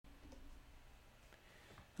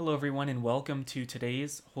Hello, everyone, and welcome to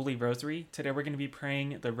today's Holy Rosary. Today we're going to be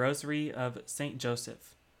praying the Rosary of Saint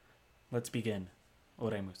Joseph. Let's begin.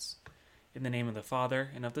 Oremus. In the name of the Father,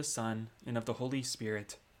 and of the Son, and of the Holy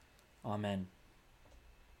Spirit. Amen.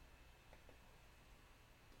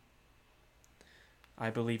 I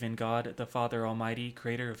believe in God, the Father Almighty,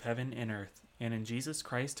 creator of heaven and earth, and in Jesus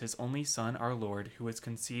Christ, his only Son, our Lord, who was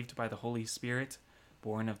conceived by the Holy Spirit,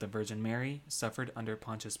 born of the Virgin Mary, suffered under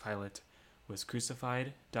Pontius Pilate, was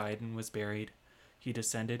crucified, died, and was buried. He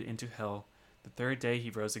descended into hell. The third day he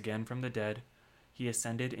rose again from the dead. He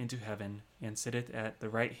ascended into heaven, and sitteth at the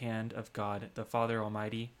right hand of God, the Father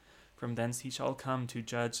Almighty. From thence he shall come to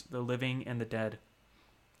judge the living and the dead.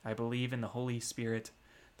 I believe in the Holy Spirit,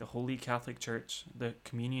 the Holy Catholic Church, the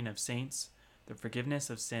communion of saints, the forgiveness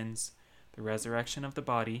of sins, the resurrection of the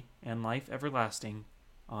body, and life everlasting.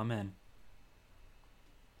 Amen.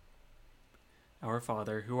 Our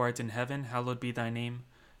Father, who art in heaven, hallowed be thy name.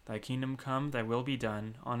 Thy kingdom come, thy will be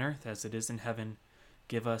done, on earth as it is in heaven.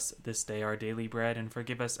 Give us this day our daily bread, and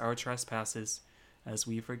forgive us our trespasses, as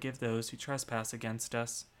we forgive those who trespass against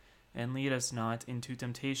us. And lead us not into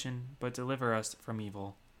temptation, but deliver us from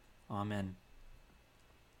evil. Amen.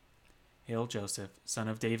 Hail Joseph, son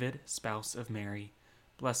of David, spouse of Mary.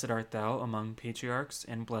 Blessed art thou among patriarchs,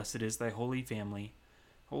 and blessed is thy holy family.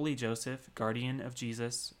 Holy Joseph, guardian of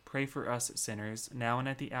Jesus, pray for us sinners, now and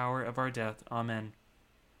at the hour of our death. Amen.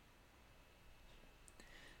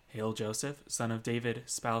 Hail Joseph, son of David,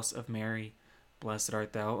 spouse of Mary. Blessed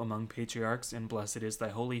art thou among patriarchs, and blessed is thy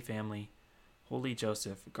holy family. Holy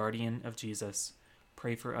Joseph, guardian of Jesus,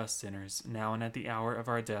 pray for us sinners, now and at the hour of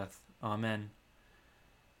our death. Amen.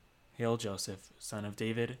 Hail Joseph, son of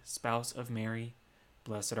David, spouse of Mary.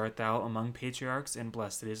 Blessed art thou among patriarchs, and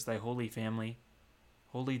blessed is thy holy family.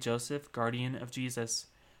 Holy Joseph, guardian of Jesus,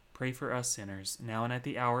 pray for us sinners, now and at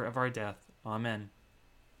the hour of our death. Amen.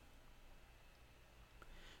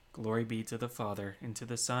 Glory be to the Father, and to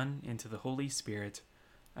the Son, and to the Holy Spirit,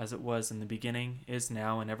 as it was in the beginning, is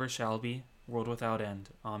now, and ever shall be, world without end.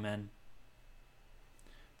 Amen.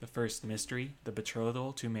 The first mystery, the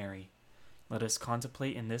betrothal to Mary. Let us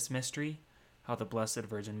contemplate in this mystery how the Blessed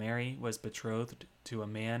Virgin Mary was betrothed to a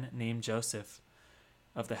man named Joseph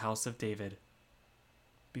of the house of David,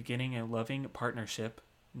 beginning a loving partnership,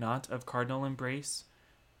 not of cardinal embrace,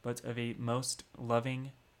 but of a most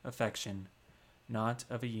loving affection, not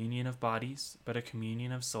of a union of bodies, but a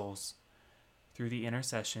communion of souls. Through the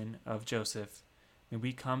intercession of Joseph, may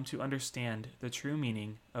we come to understand the true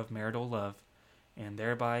meaning of marital love, and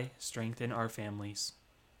thereby strengthen our families.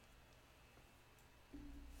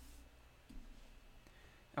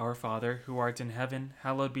 Our Father, who art in heaven,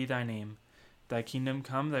 hallowed be thy name. Thy kingdom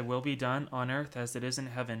come, thy will be done, on earth as it is in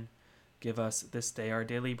heaven. Give us this day our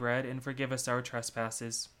daily bread, and forgive us our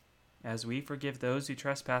trespasses, as we forgive those who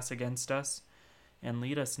trespass against us. And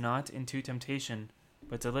lead us not into temptation,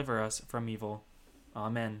 but deliver us from evil.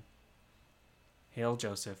 Amen. Hail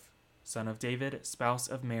Joseph, son of David, spouse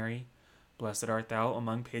of Mary. Blessed art thou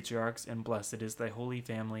among patriarchs, and blessed is thy holy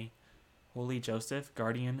family. Holy Joseph,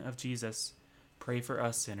 guardian of Jesus, pray for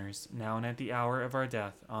us sinners, now and at the hour of our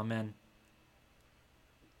death. Amen.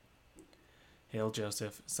 Hail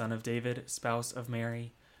Joseph, son of David, spouse of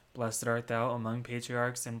Mary. Blessed art thou among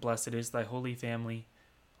patriarchs, and blessed is thy holy family.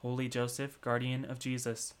 Holy Joseph, guardian of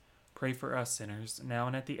Jesus, pray for us sinners, now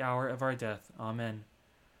and at the hour of our death. Amen.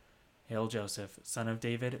 Hail Joseph, son of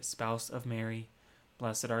David, spouse of Mary.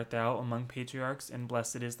 Blessed art thou among patriarchs, and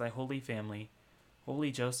blessed is thy holy family.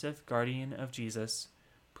 Holy Joseph, guardian of Jesus,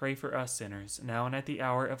 pray for us sinners, now and at the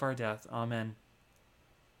hour of our death. Amen.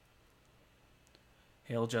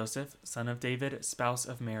 Hail Joseph, son of David, spouse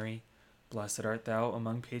of Mary. Blessed art thou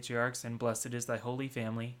among patriarchs, and blessed is thy holy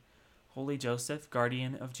family. Holy Joseph,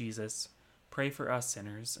 guardian of Jesus, pray for us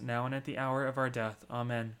sinners, now and at the hour of our death.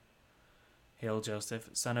 Amen. Hail Joseph,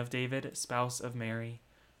 son of David, spouse of Mary.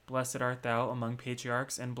 Blessed art thou among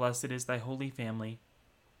patriarchs, and blessed is thy holy family.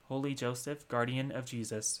 Holy Joseph, guardian of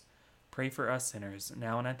Jesus, pray for us sinners,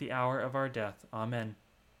 now and at the hour of our death. Amen.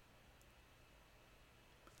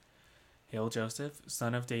 Hail Joseph,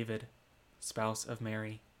 son of David, spouse of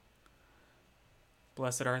Mary.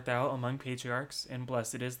 Blessed art thou among patriarchs, and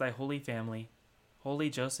blessed is thy holy family. Holy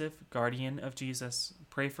Joseph, guardian of Jesus,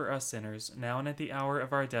 pray for us sinners, now and at the hour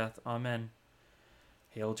of our death. Amen.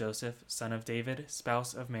 Hail Joseph, son of David,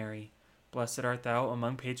 spouse of Mary. Blessed art thou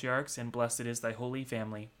among patriarchs, and blessed is thy holy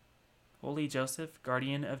family. Holy Joseph,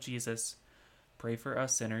 guardian of Jesus, pray for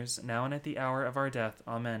us sinners, now and at the hour of our death.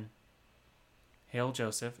 Amen. Hail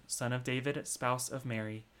Joseph, son of David, spouse of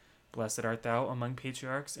Mary. Blessed art thou among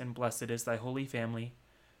patriarchs, and blessed is thy holy family.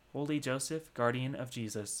 Holy Joseph, guardian of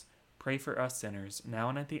Jesus, pray for us sinners, now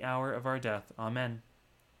and at the hour of our death. Amen.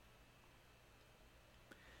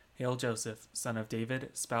 Hail Joseph, son of David,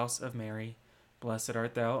 spouse of Mary. Blessed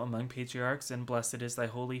art thou among patriarchs, and blessed is thy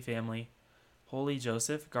holy family. Holy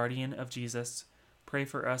Joseph, guardian of Jesus, pray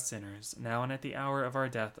for us sinners, now and at the hour of our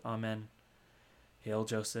death. Amen. Hail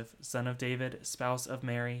Joseph, son of David, spouse of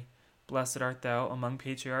Mary. Blessed art thou among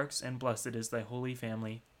patriarchs, and blessed is thy holy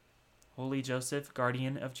family. Holy Joseph,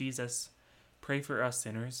 guardian of Jesus, pray for us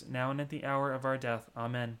sinners, now and at the hour of our death.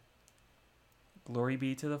 Amen. Glory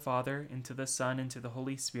be to the Father, and to the Son, and to the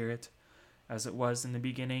Holy Spirit, as it was in the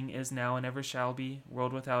beginning, is now, and ever shall be,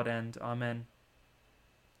 world without end. Amen.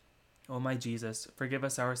 O my Jesus, forgive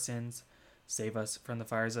us our sins, save us from the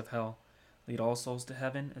fires of hell, lead all souls to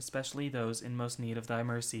heaven, especially those in most need of thy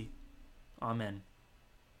mercy. Amen.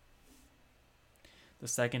 The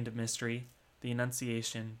second mystery, the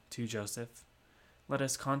Annunciation to Joseph. Let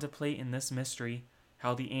us contemplate in this mystery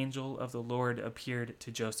how the angel of the Lord appeared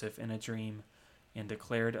to Joseph in a dream, and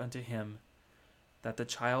declared unto him that the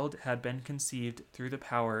child had been conceived through the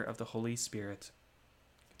power of the Holy Spirit.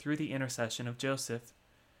 Through the intercession of Joseph,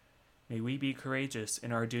 may we be courageous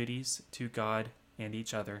in our duties to God and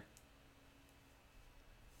each other.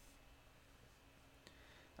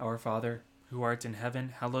 Our Father, who art in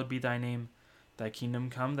heaven, hallowed be thy name. Thy kingdom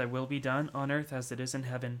come, thy will be done, on earth as it is in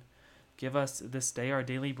heaven. Give us this day our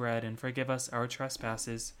daily bread, and forgive us our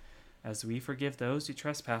trespasses, as we forgive those who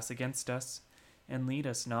trespass against us. And lead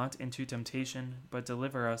us not into temptation, but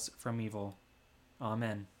deliver us from evil.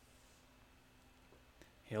 Amen.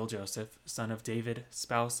 Hail Joseph, son of David,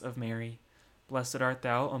 spouse of Mary. Blessed art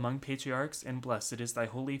thou among patriarchs, and blessed is thy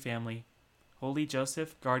holy family. Holy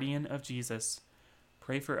Joseph, guardian of Jesus,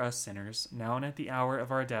 pray for us sinners, now and at the hour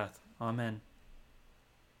of our death. Amen.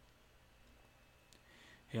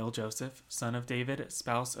 Hail Joseph, son of David,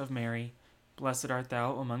 spouse of Mary. Blessed art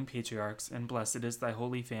thou among patriarchs, and blessed is thy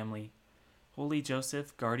holy family. Holy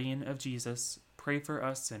Joseph, guardian of Jesus, pray for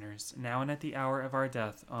us sinners, now and at the hour of our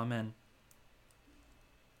death. Amen.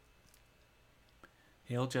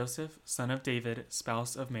 Hail Joseph, son of David,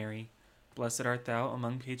 spouse of Mary. Blessed art thou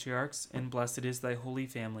among patriarchs, and blessed is thy holy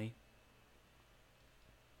family.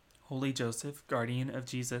 Holy Joseph, guardian of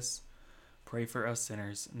Jesus, pray for us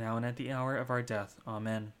sinners, now and at the hour of our death.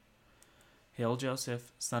 Amen. Hail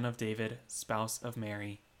Joseph, son of David, spouse of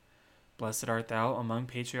Mary. Blessed art thou among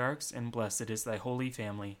patriarchs, and blessed is thy holy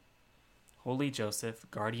family. Holy Joseph,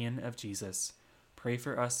 guardian of Jesus, pray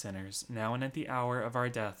for us sinners, now and at the hour of our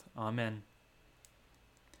death. Amen.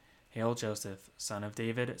 Hail Joseph, son of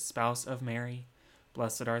David, spouse of Mary.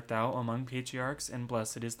 Blessed art thou among patriarchs, and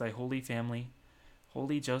blessed is thy holy family.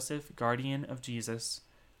 Holy Joseph, guardian of Jesus,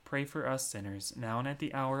 pray for us sinners, now and at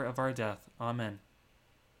the hour of our death. Amen.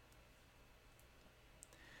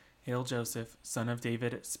 Hail Joseph, son of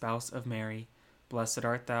David, spouse of Mary. Blessed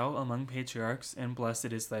art thou among patriarchs, and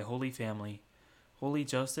blessed is thy holy family. Holy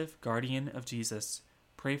Joseph, guardian of Jesus,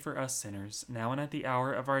 pray for us sinners, now and at the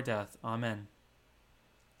hour of our death. Amen.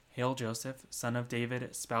 Hail Joseph, son of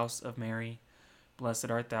David, spouse of Mary.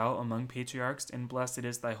 Blessed art thou among patriarchs, and blessed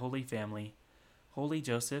is thy holy family. Holy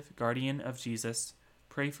Joseph, guardian of Jesus,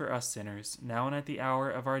 pray for us sinners, now and at the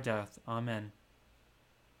hour of our death. Amen.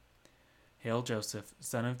 Hail Joseph,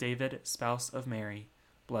 son of David, spouse of Mary.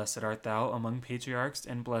 Blessed art thou among patriarchs,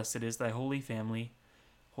 and blessed is thy holy family.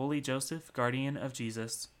 Holy Joseph, guardian of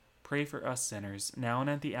Jesus, pray for us sinners, now and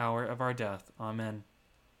at the hour of our death. Amen.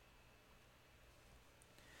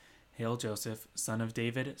 Hail Joseph, son of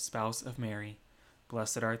David, spouse of Mary.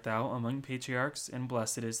 Blessed art thou among patriarchs, and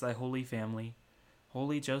blessed is thy holy family.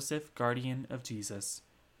 Holy Joseph, guardian of Jesus,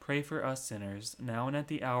 pray for us sinners, now and at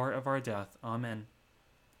the hour of our death. Amen.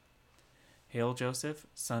 Hail Joseph,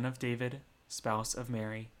 son of David, spouse of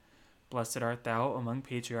Mary. Blessed art thou among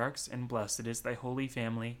patriarchs, and blessed is thy holy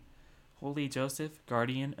family. Holy Joseph,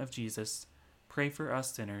 guardian of Jesus, pray for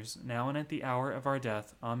us sinners, now and at the hour of our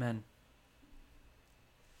death. Amen.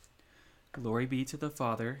 Glory be to the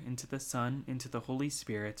Father, and to the Son, and to the Holy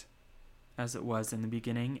Spirit, as it was in the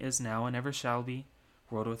beginning, is now, and ever shall be,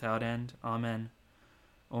 world without end. Amen.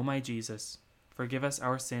 O my Jesus, forgive us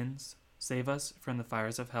our sins, save us from the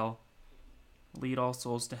fires of hell. Lead all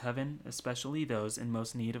souls to heaven, especially those in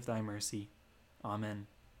most need of thy mercy. Amen.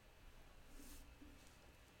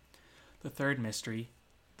 The third mystery,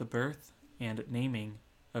 the birth and naming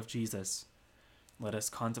of Jesus. Let us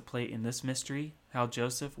contemplate in this mystery how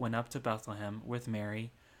Joseph went up to Bethlehem with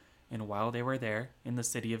Mary, and while they were there, in the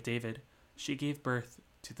city of David, she gave birth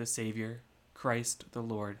to the Savior, Christ the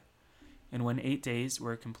Lord. And when 8 days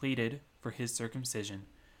were completed for his circumcision,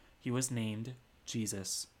 he was named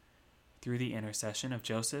Jesus. Through the intercession of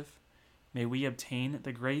Joseph, may we obtain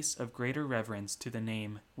the grace of greater reverence to the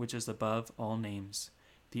name which is above all names,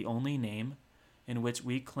 the only name in which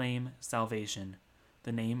we claim salvation,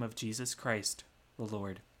 the name of Jesus Christ, the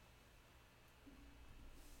Lord.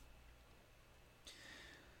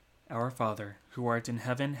 Our Father, who art in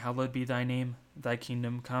heaven, hallowed be thy name. Thy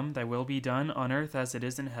kingdom come, thy will be done, on earth as it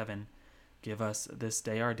is in heaven. Give us this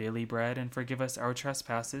day our daily bread, and forgive us our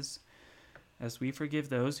trespasses, as we forgive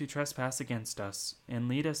those who trespass against us. And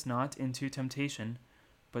lead us not into temptation,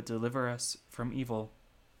 but deliver us from evil.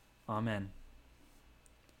 Amen.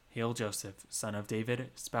 Hail Joseph, son of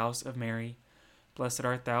David, spouse of Mary. Blessed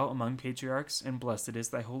art thou among patriarchs, and blessed is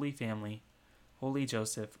thy holy family. Holy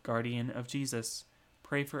Joseph, guardian of Jesus,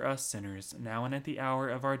 pray for us sinners, now and at the hour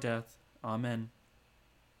of our death. Amen.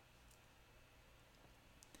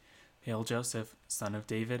 Hail Joseph, son of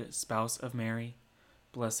David, spouse of Mary.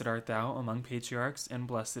 Blessed art thou among patriarchs, and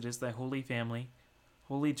blessed is thy holy family.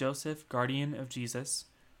 Holy Joseph, guardian of Jesus,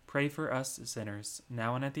 pray for us sinners,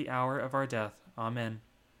 now and at the hour of our death. Amen.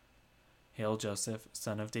 Hail Joseph,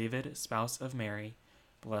 son of David, spouse of Mary.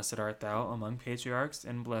 Blessed art thou among patriarchs,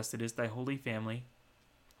 and blessed is thy holy family.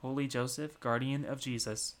 Holy Joseph, guardian of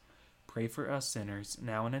Jesus, pray for us sinners,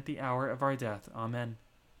 now and at the hour of our death. Amen.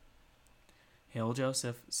 Hail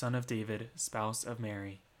Joseph, son of David, spouse of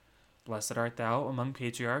Mary. Blessed art thou among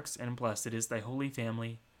patriarchs, and blessed is thy holy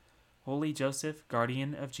family. Holy Joseph,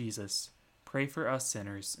 guardian of Jesus, pray for us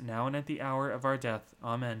sinners, now and at the hour of our death.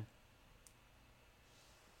 Amen.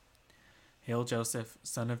 Hail Joseph,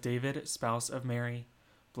 son of David, spouse of Mary.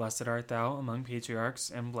 Blessed art thou among patriarchs,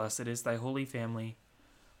 and blessed is thy holy family.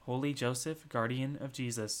 Holy Joseph, guardian of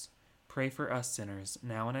Jesus, pray for us sinners,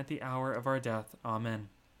 now and at the hour of our death. Amen.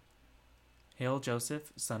 Hail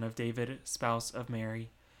Joseph, son of David, spouse of Mary.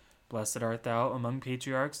 Blessed art thou among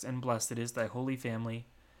patriarchs, and blessed is thy holy family.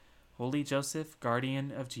 Holy Joseph,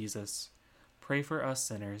 guardian of Jesus, pray for us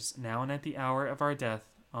sinners, now and at the hour of our death.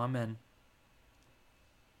 Amen.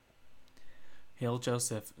 Hail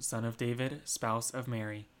Joseph, son of David, spouse of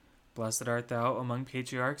Mary. Blessed art thou among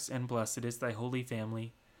patriarchs, and blessed is thy holy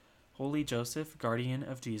family. Holy Joseph, guardian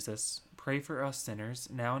of Jesus, pray for us sinners,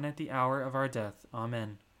 now and at the hour of our death.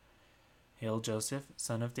 Amen. Hail Joseph,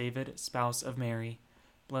 son of David, spouse of Mary.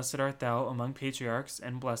 Blessed art thou among patriarchs,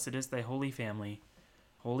 and blessed is thy holy family.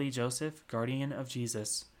 Holy Joseph, guardian of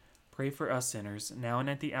Jesus, pray for us sinners, now and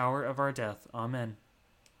at the hour of our death. Amen.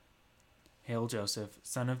 Hail Joseph,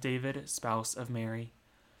 son of David, spouse of Mary.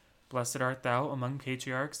 Blessed art thou among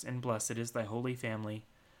patriarchs, and blessed is thy holy family.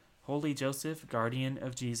 Holy Joseph, guardian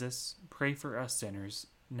of Jesus, pray for us sinners,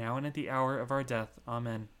 now and at the hour of our death.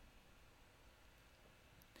 Amen.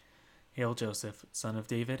 Hail Joseph, son of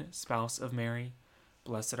David, spouse of Mary.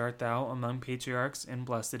 Blessed art thou among patriarchs, and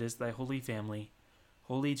blessed is thy holy family.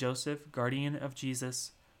 Holy Joseph, guardian of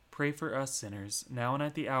Jesus, pray for us sinners, now and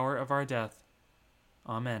at the hour of our death.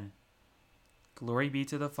 Amen. Glory be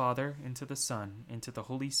to the Father, and to the Son, and to the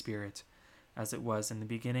Holy Spirit, as it was in the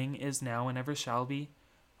beginning, is now, and ever shall be,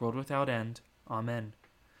 world without end. Amen.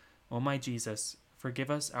 O my Jesus, forgive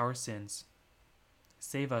us our sins.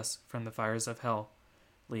 Save us from the fires of hell.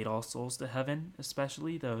 Lead all souls to heaven,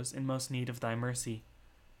 especially those in most need of thy mercy.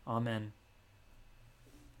 Amen.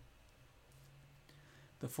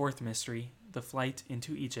 The fourth mystery, the flight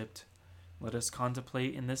into Egypt. Let us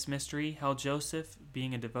contemplate in this mystery how Joseph,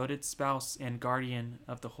 being a devoted spouse and guardian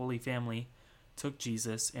of the Holy Family, took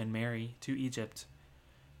Jesus and Mary to Egypt.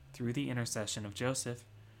 Through the intercession of Joseph,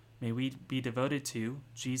 may we be devoted to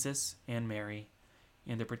Jesus and Mary,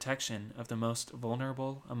 and the protection of the most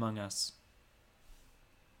vulnerable among us.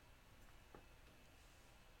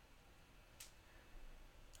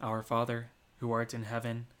 Our Father, who art in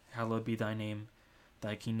heaven, hallowed be thy name.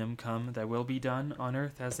 Thy kingdom come, thy will be done, on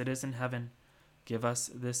earth as it is in heaven. Give us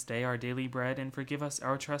this day our daily bread, and forgive us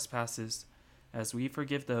our trespasses, as we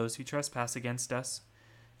forgive those who trespass against us.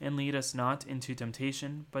 And lead us not into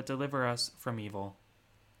temptation, but deliver us from evil.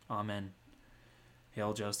 Amen.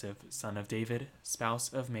 Hail Joseph, son of David,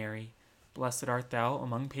 spouse of Mary. Blessed art thou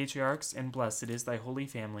among patriarchs, and blessed is thy holy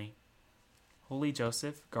family. Holy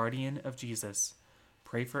Joseph, guardian of Jesus,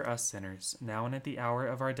 pray for us sinners, now and at the hour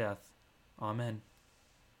of our death. Amen.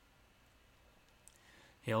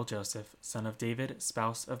 Hail Joseph, son of David,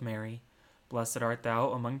 spouse of Mary. Blessed art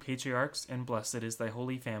thou among patriarchs, and blessed is thy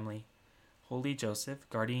holy family. Holy Joseph,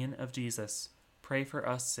 guardian of Jesus, pray for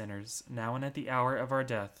us sinners, now and at the hour of our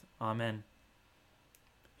death. Amen.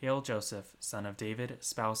 Hail Joseph, son of David,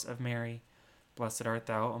 spouse of Mary. Blessed art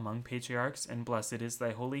thou among patriarchs, and blessed is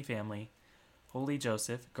thy holy family. Holy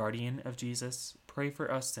Joseph, guardian of Jesus, pray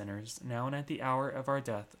for us sinners, now and at the hour of our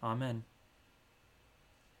death. Amen.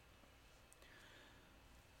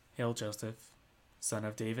 Hail Joseph, son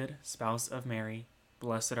of David, spouse of Mary,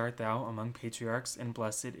 blessed art thou among patriarchs, and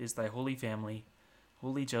blessed is thy holy family.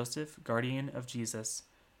 Holy Joseph, guardian of Jesus,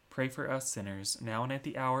 pray for us sinners, now and at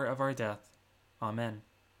the hour of our death. Amen.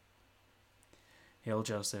 Hail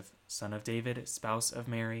Joseph, son of David, spouse of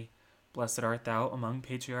Mary, blessed art thou among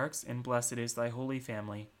patriarchs, and blessed is thy holy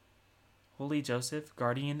family. Holy Joseph,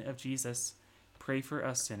 guardian of Jesus, pray for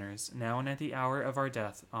us sinners, now and at the hour of our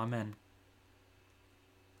death. Amen.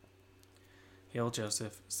 Hail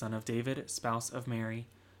Joseph, son of David, spouse of Mary,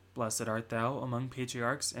 blessed art thou among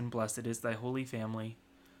patriarchs, and blessed is thy holy family.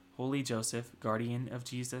 Holy Joseph, guardian of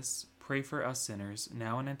Jesus, pray for us sinners,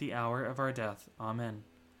 now and at the hour of our death. Amen.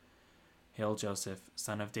 Hail Joseph,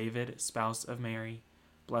 son of David, spouse of Mary,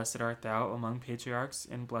 blessed art thou among patriarchs,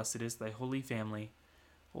 and blessed is thy holy family.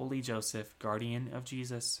 Holy Joseph, guardian of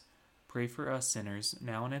Jesus, pray for us sinners,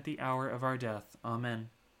 now and at the hour of our death. Amen.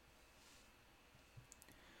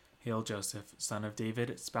 Hail Joseph, son of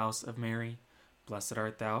David, spouse of Mary, blessed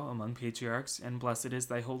art thou among patriarchs, and blessed is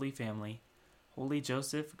thy holy family. Holy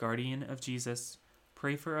Joseph, guardian of Jesus,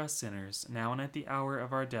 pray for us sinners, now and at the hour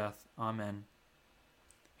of our death. Amen.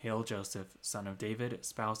 Hail Joseph, son of David,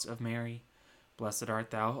 spouse of Mary, blessed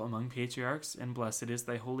art thou among patriarchs, and blessed is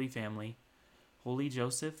thy holy family. Holy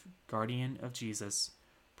Joseph, guardian of Jesus,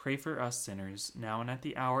 pray for us sinners, now and at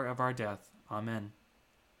the hour of our death. Amen.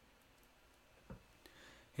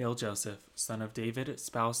 Hail Joseph, son of David,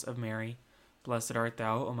 spouse of Mary, blessed art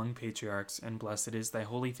thou among patriarchs, and blessed is thy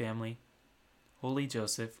holy family. Holy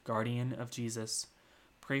Joseph, guardian of Jesus,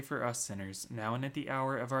 pray for us sinners, now and at the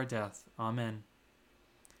hour of our death. Amen.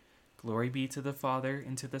 Glory be to the Father,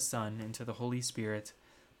 and to the Son, and to the Holy Spirit,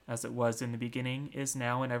 as it was in the beginning, is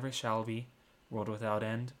now, and ever shall be, world without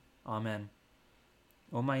end. Amen.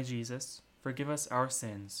 O my Jesus, forgive us our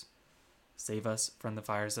sins. Save us from the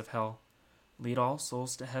fires of hell. Lead all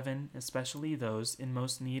souls to heaven, especially those in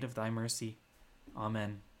most need of thy mercy.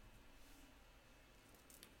 Amen.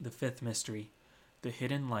 The fifth mystery, the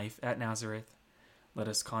hidden life at Nazareth. Let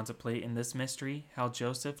us contemplate in this mystery how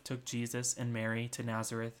Joseph took Jesus and Mary to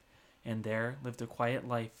Nazareth, and there lived a quiet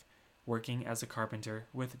life, working as a carpenter,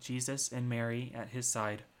 with Jesus and Mary at his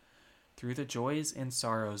side, through the joys and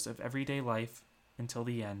sorrows of everyday life until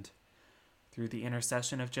the end. Through the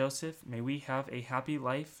intercession of Joseph, may we have a happy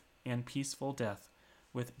life and peaceful death,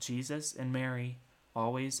 with Jesus and Mary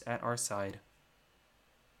always at our side.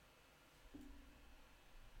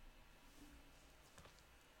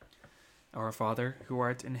 Our Father, who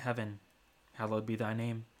art in heaven, hallowed be thy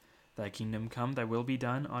name. Thy kingdom come, thy will be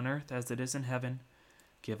done, on earth as it is in heaven.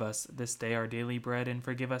 Give us this day our daily bread, and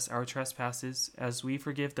forgive us our trespasses, as we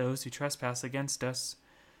forgive those who trespass against us.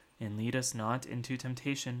 And lead us not into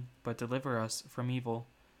temptation, but deliver us from evil.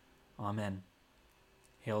 Amen.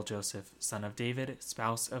 Hail Joseph, son of David,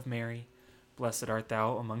 spouse of Mary, blessed art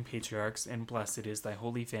thou among patriarchs, and blessed is thy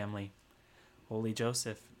holy family. Holy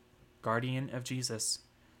Joseph, guardian of Jesus,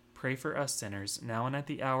 pray for us sinners, now and at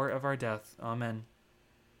the hour of our death. Amen.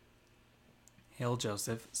 Hail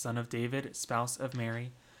Joseph, son of David, spouse of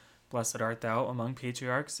Mary, blessed art thou among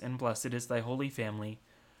patriarchs, and blessed is thy holy family.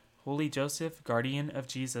 Holy Joseph, guardian of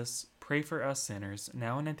Jesus, pray for us sinners,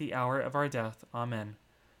 now and at the hour of our death. Amen.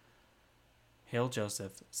 Hail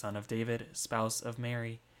Joseph, son of David, spouse of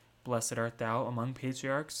Mary, blessed art thou among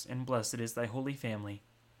patriarchs, and blessed is thy holy family.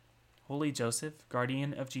 Holy Joseph,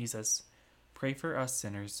 guardian of Jesus, pray for us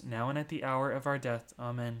sinners, now and at the hour of our death.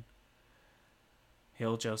 Amen.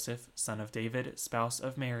 Hail Joseph, son of David, spouse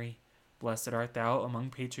of Mary, blessed art thou among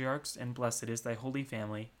patriarchs, and blessed is thy holy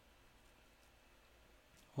family.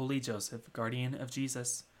 Holy Joseph, guardian of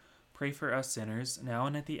Jesus, pray for us sinners, now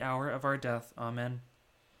and at the hour of our death. Amen.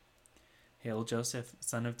 Hail Joseph,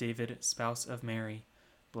 son of David, spouse of Mary,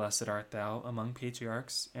 blessed art thou among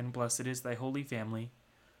patriarchs, and blessed is thy holy family.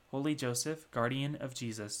 Holy Joseph, guardian of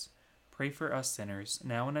Jesus, pray for us sinners,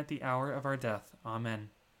 now and at the hour of our death. Amen.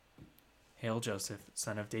 Hail Joseph,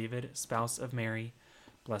 son of David, spouse of Mary,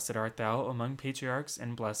 blessed art thou among patriarchs,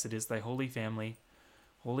 and blessed is thy holy family.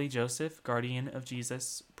 Holy Joseph, guardian of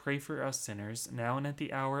Jesus, pray for us sinners, now and at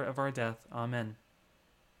the hour of our death. Amen.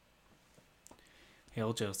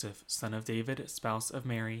 Hail Joseph, son of David, spouse of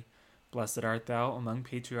Mary, blessed art thou among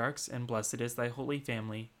patriarchs, and blessed is thy holy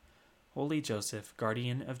family. Holy Joseph,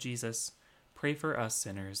 guardian of Jesus, pray for us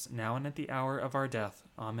sinners, now and at the hour of our death.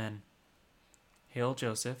 Amen. Hail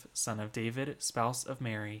Joseph, son of David, spouse of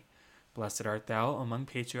Mary, blessed art thou among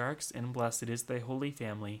patriarchs, and blessed is thy holy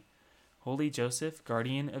family. Holy Joseph,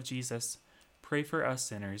 guardian of Jesus, pray for us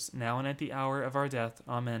sinners, now and at the hour of our death.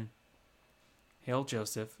 Amen. Hail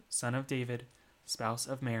Joseph, son of David, spouse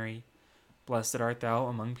of Mary, Blessed art thou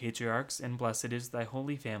among patriarchs, and blessed is thy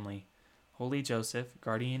holy family. Holy Joseph,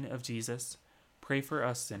 guardian of Jesus, pray for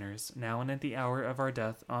us sinners, now and at the hour of our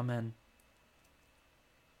death. Amen.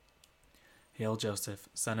 Hail Joseph,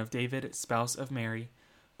 son of David, spouse of Mary,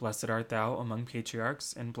 blessed art thou among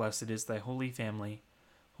patriarchs, and blessed is thy holy family.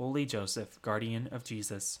 Holy Joseph, guardian of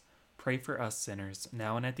Jesus, pray for us sinners,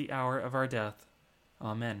 now and at the hour of our death.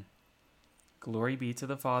 Amen. Glory be to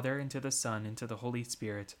the Father, and to the Son, and to the Holy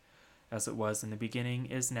Spirit, as it was in the beginning,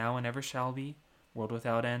 is now, and ever shall be, world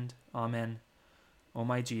without end. Amen. O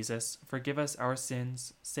my Jesus, forgive us our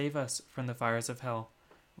sins, save us from the fires of hell,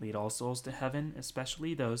 lead all souls to heaven,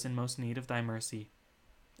 especially those in most need of thy mercy.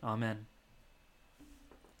 Amen.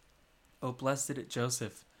 O blessed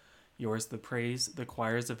Joseph, yours the praise the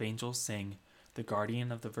choirs of angels sing, the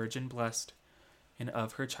guardian of the Virgin blessed, and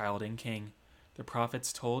of her child and King. The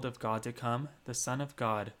prophets told of God to come, the Son of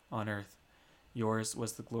God on earth. Yours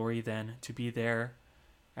was the glory then to be there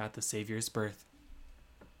at the Saviour's birth.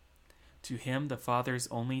 To him, the Father's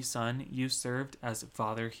only Son, you served as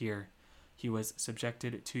Father here. He was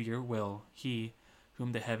subjected to your will, he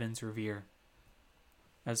whom the heavens revere.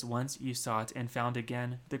 As once you sought and found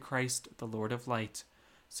again the Christ, the Lord of light,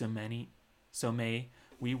 so may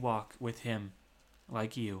we walk with him,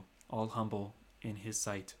 like you, all humble in his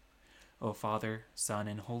sight. O Father, Son,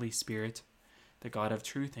 and Holy Spirit, the God of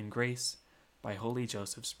truth and grace, by holy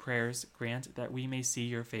Joseph's prayers, grant that we may see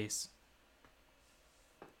your face.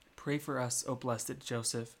 Pray for us, O blessed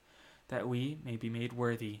Joseph, that we may be made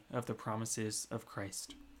worthy of the promises of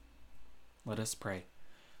Christ. Let us pray.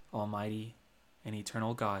 Almighty and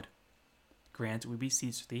eternal God, grant, we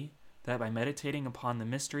beseech thee, that by meditating upon the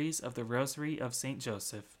mysteries of the Rosary of Saint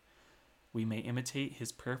Joseph, we may imitate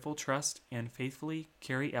his prayerful trust and faithfully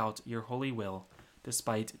carry out your holy will,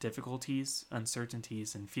 despite difficulties,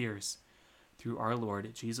 uncertainties, and fears. Through our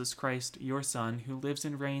Lord Jesus Christ, your Son, who lives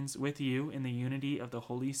and reigns with you in the unity of the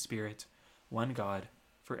Holy Spirit, one God,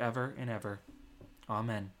 forever and ever.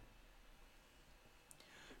 Amen.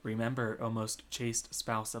 Remember, O most chaste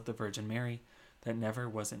spouse of the Virgin Mary, that never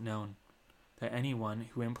was it known that anyone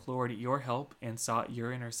who implored your help and sought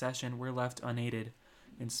your intercession were left unaided.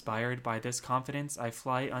 Inspired by this confidence, I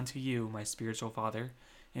fly unto you, my spiritual Father,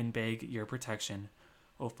 and beg your protection,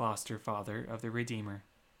 O foster Father of the Redeemer.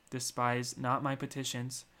 Despise not my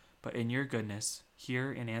petitions, but in your goodness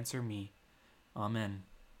hear and answer me. Amen.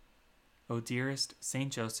 O dearest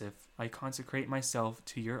Saint Joseph, I consecrate myself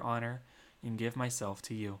to your honor and give myself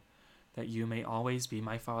to you, that you may always be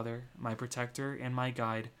my Father, my protector, and my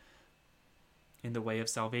guide in the way of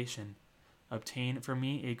salvation. Obtain for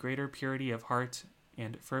me a greater purity of heart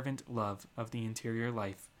and fervent love of the interior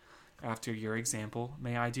life. After your example,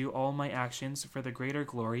 may I do all my actions for the greater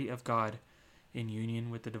glory of God, in union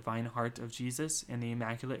with the divine heart of Jesus and the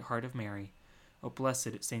Immaculate Heart of Mary. O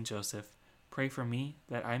blessed Saint Joseph, pray for me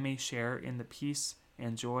that I may share in the peace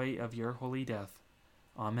and joy of your holy death.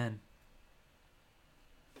 Amen.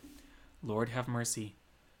 Lord have mercy.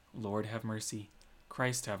 Lord have mercy.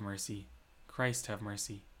 Christ have mercy. Christ have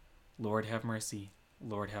mercy. Lord have mercy.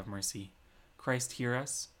 Lord have mercy. Christ hear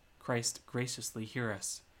us. Christ graciously hear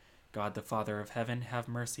us. God the Father of heaven, have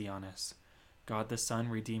mercy on us. God the Son,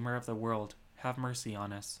 Redeemer of the world, have mercy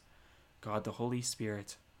on us. God the Holy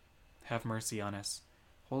Spirit, have mercy on us.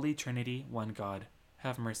 Holy Trinity, one God,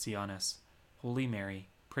 have mercy on us. Holy Mary,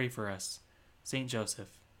 pray for us. Saint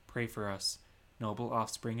Joseph, pray for us. Noble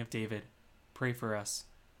offspring of David, pray for us.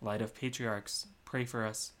 Light of patriarchs, pray for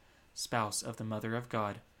us. Spouse of the Mother of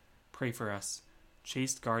God, pray for us.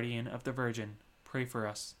 Chaste guardian of the Virgin, pray for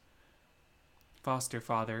us. Foster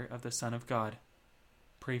Father of the Son of God,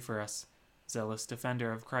 pray for us. Zealous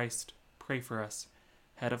defender of Christ, pray for us.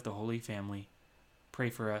 Head of the Holy Family, pray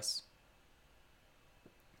for us.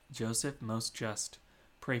 Joseph most just,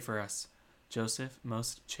 pray for us. Joseph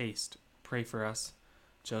most chaste, pray for us.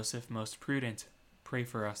 Joseph most prudent, pray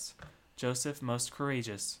for us. Joseph most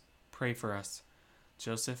courageous, pray for us.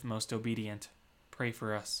 Joseph most obedient, pray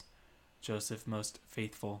for us. Joseph most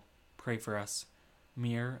faithful, pray for us.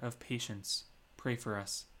 Mirror of patience, pray for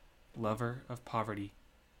us. Lover of poverty,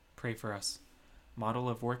 pray for us. Model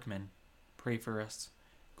of workmen, pray for us.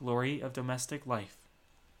 Glory of domestic life,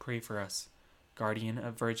 pray for us. Guardian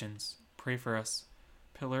of virgins, pray for us.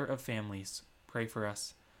 Pillar of families, pray for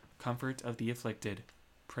us. Comfort of the afflicted,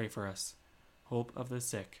 pray for us. Hope of the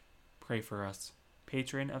sick, pray for us.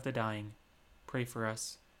 Patron of the dying, pray for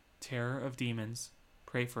us. Terror of demons,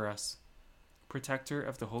 pray for us. Protector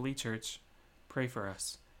of the Holy Church, pray for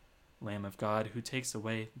us. Lamb of God, who takes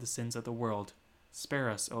away the sins of the world, spare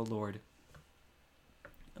us, O Lord.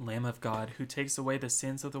 Lamb of God, who takes away the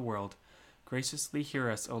sins of the world, graciously hear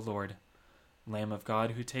us, O Lord. Lamb of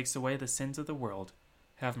God, who takes away the sins of the world,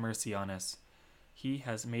 have mercy on us. He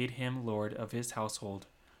has made him Lord of his household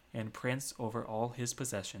and prince over all his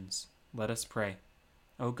possessions. Let us pray.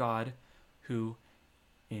 O God, who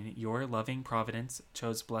in your loving providence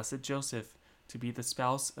chose blessed Joseph to be the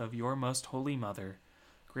spouse of your most holy mother,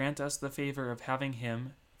 grant us the favor of having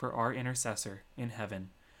him for our intercessor in heaven,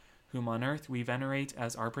 whom on earth we venerate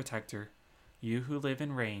as our protector, you who live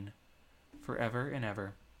and reign forever and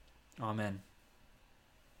ever. Amen.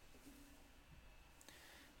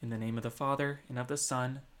 In the name of the Father, and of the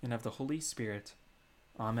Son, and of the Holy Spirit.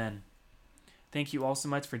 Amen. Thank you all so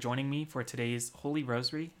much for joining me for today's Holy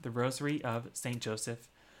Rosary, the Rosary of St. Joseph.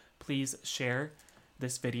 Please share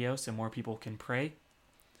this video so more people can pray.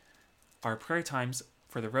 Our prayer times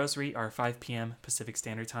for the Rosary are 5 p.m. Pacific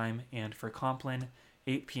Standard Time, and for Compline,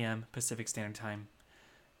 8 p.m. Pacific Standard Time.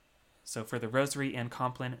 So for the Rosary and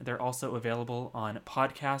Compline, they're also available on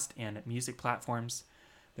podcast and music platforms.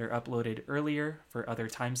 They're uploaded earlier for other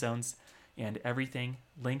time zones, and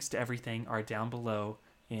links to everything are down below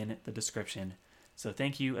in the description. So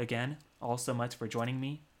thank you again all so much for joining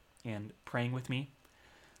me and praying with me.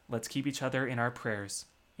 Let's keep each other in our prayers,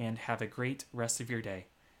 and have a great rest of your day.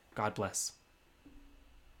 God bless.